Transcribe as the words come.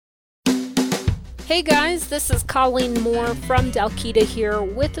Hey guys, this is Colleen Moore from Dalkita here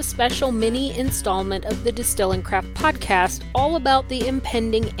with a special mini installment of the Distill and Craft podcast all about the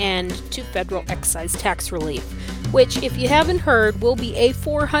impending end to federal excise tax relief, which, if you haven't heard, will be a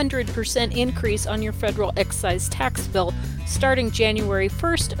 400% increase on your federal excise tax bill starting January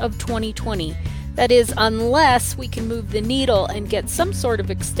 1st of 2020. That is, unless we can move the needle and get some sort of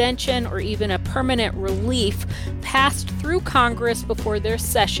extension or even a permanent relief passed through Congress before their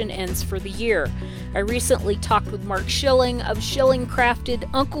session ends for the year. I recently talked with Mark Schilling of Schilling Crafted,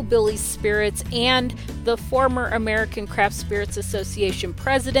 Uncle Billy's Spirits, and the former American Craft Spirits Association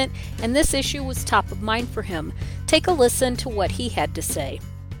president, and this issue was top of mind for him. Take a listen to what he had to say.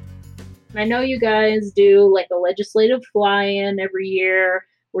 I know you guys do like a legislative fly-in every year.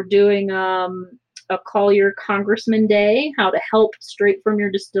 We're doing a Call Your Congressman Day, how to help straight from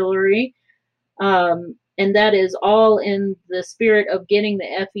your distillery. And that is all in the spirit of getting the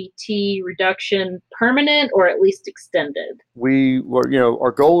FET reduction permanent or at least extended.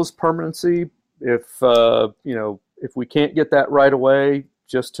 Our goal is permanency. If we can't get that right away,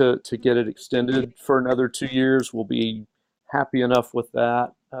 just to get it extended for another 2 years, we'll be happy enough with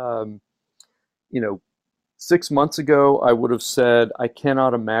that. 6 months ago, I would have said, I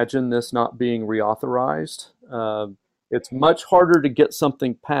cannot imagine this not being reauthorized. It's much harder to get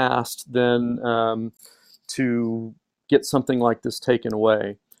something passed than to get something like this taken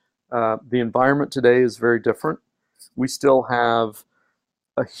away. The environment today is very different. We still have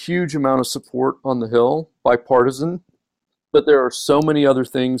a huge amount of support on the Hill, bipartisan, but there are so many other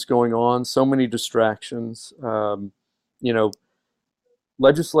things going on, so many distractions.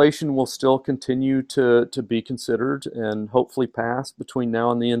 Legislation will still continue to be considered and hopefully passed between now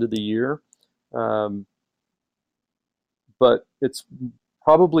and the end of the year. But it's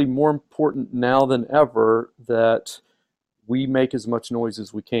probably more important now than ever that we make as much noise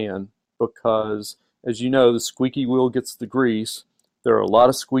as we can, because, as you know, the squeaky wheel gets the grease. There are a lot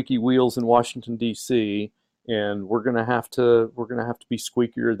of squeaky wheels in Washington, D.C., and we're gonna have to be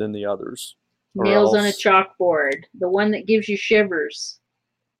squeakier than the others. Nails on a chalkboard, the one that gives you shivers.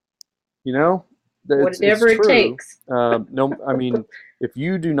 Whatever it takes. If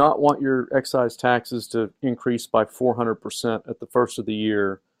you do not want your excise taxes to increase by 400% at the first of the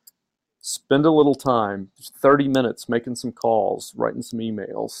year, spend a little time, just 30 minutes, making some calls, writing some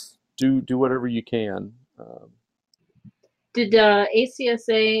emails. Do whatever you can. Did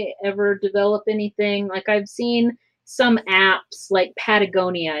ACSA ever develop anything? Like, I've seen some apps, like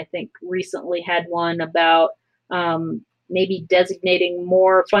Patagonia, I think, recently had one about maybe designating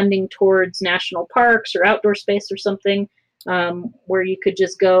more funding towards national parks or outdoor space or something, where you could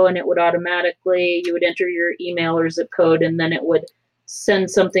just go and it would automatically, you would enter your email or zip code, and then it would send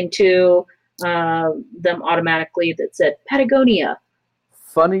something to them automatically that said Patagonia.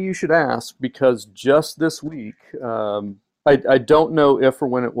 Funny you should ask, because just this week, I don't know if or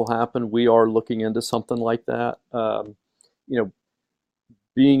when it will happen, we are looking into something like that.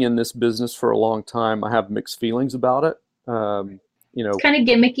 Being in this business for a long time, I have mixed feelings about it. It's kind of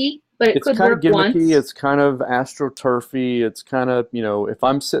gimmicky, but it could work once. It's kind of astroturfy. It's kind of, if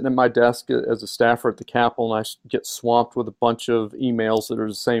I'm sitting at my desk as a staffer at the Capitol and I get swamped with a bunch of emails that are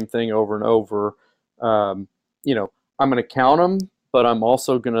the same thing over and over, I'm going to count them, but I'm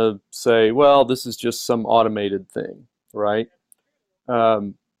also going to say, well, this is just some automated thing, right?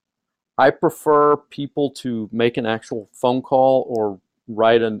 I prefer people to make an actual phone call or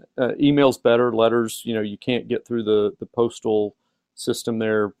write an email's better. Letters, you can't get through the postal system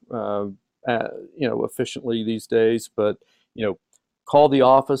there, efficiently these days. But call the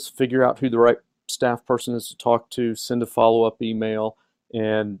office, figure out who the right staff person is to talk to, send a follow-up email,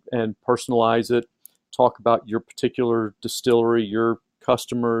 and personalize it. Talk about your particular distillery, your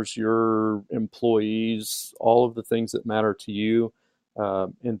customers, your employees, all of the things that matter to you.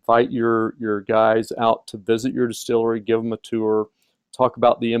 Invite your guys out to visit your distillery, give them a tour. Talk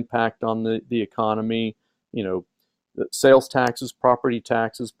about the impact on the economy, the sales taxes, property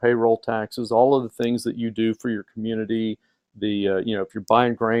taxes, payroll taxes, all of the things that you do for your community. If you're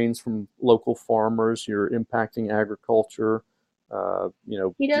buying grains from local farmers, you're impacting agriculture.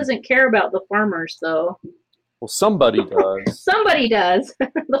 He doesn't care about the farmers, though. Well, somebody does. Somebody does.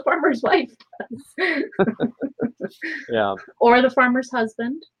 The farmer's wife does. Yeah. Or the farmer's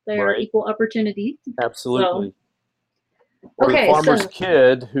husband. They're right. Equal opportunity. Absolutely. So. Or the farmer's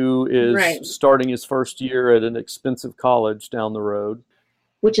kid who is starting his first year at an expensive college down the road.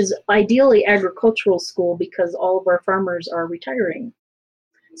 Which is ideally agricultural school, because all of our farmers are retiring.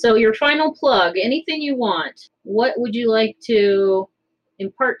 So your final plug, anything you want. What would you like to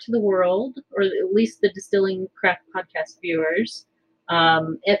impart to the world, or at least the Distilling Craft podcast viewers,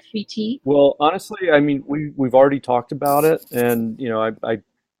 FET? Well, honestly, I mean, we've already talked about it, and I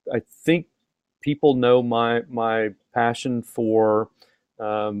think people know my passion for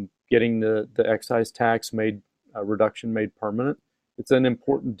getting the excise tax reduction made permanent. It's an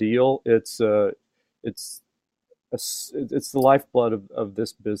important deal. It's it's the lifeblood of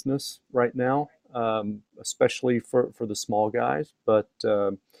this business right now, especially for the small guys. But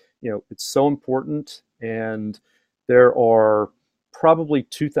it's so important, and there are probably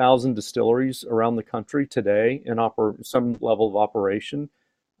 2,000 distilleries around the country today in some level of operation.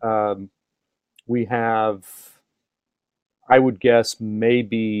 We have, I would guess,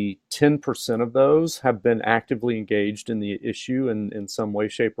 maybe 10% of those have been actively engaged in the issue in some way,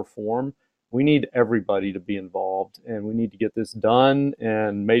 shape, or form. We need everybody to be involved, and we need to get this done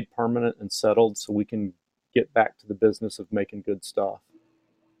and made permanent and settled so we can get back to the business of making good stuff.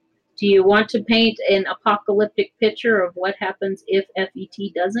 Do you want to paint an apocalyptic picture of what happens if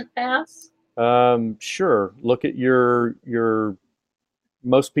FET doesn't pass? Sure. Look at your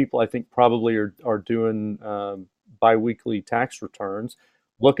most people, I think, probably are doing biweekly tax returns.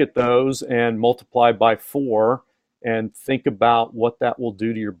 Look at those and multiply by 4 and think about what that will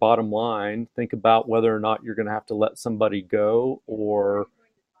do to your bottom line. Think about whether or not you're going to have to let somebody go, or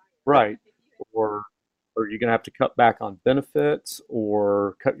right, or you're going to have to cut back on benefits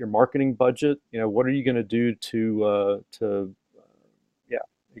or cut your marketing budget. What are you going to do to yeah,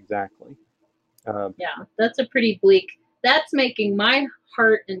 exactly. Yeah, that's a pretty bleak. That's making my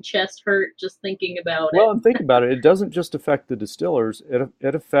heart and chest hurt just thinking about it. Well, and think about it. It doesn't just affect the distillers.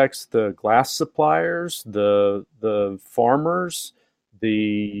 It affects the glass suppliers, the farmers,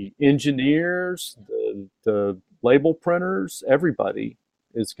 the engineers, the label printers. Everybody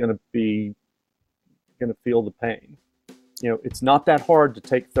is going to feel the pain. It's not that hard to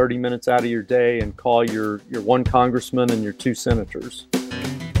take 30 minutes out of your day and call your one congressman and your 2 senators.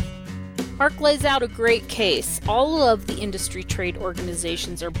 Mark lays out a great case. All of the industry trade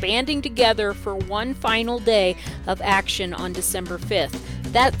organizations are banding together for one final day of action on December 5th.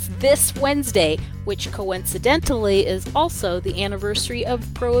 That's this Wednesday, which coincidentally is also the anniversary of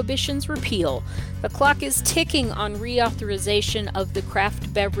Prohibition's repeal. The clock is ticking on reauthorization of the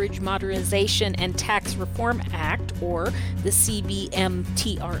Craft Beverage Modernization and Tax Reform Act, or the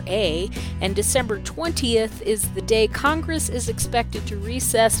CBMTRA, and December 20th is the day Congress is expected to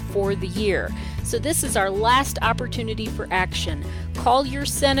recess for the year. So this is our last opportunity for action. Call your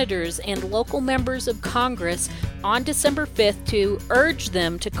senators and local members of Congress on December 5th to urge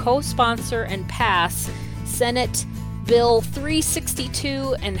them to co-sponsor and pass Senate Bill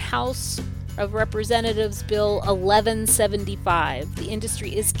 362 and House of Representatives Bill 1175. The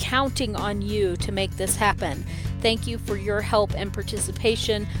industry is counting on you to make this happen. Thank you for your help and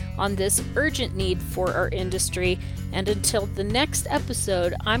participation on this urgent need for our industry. And until the next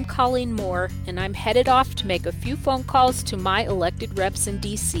episode, I'm Colleen Moore, and I'm headed off to make a few phone calls to my elected reps in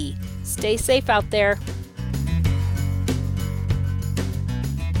D.C. Stay safe out there.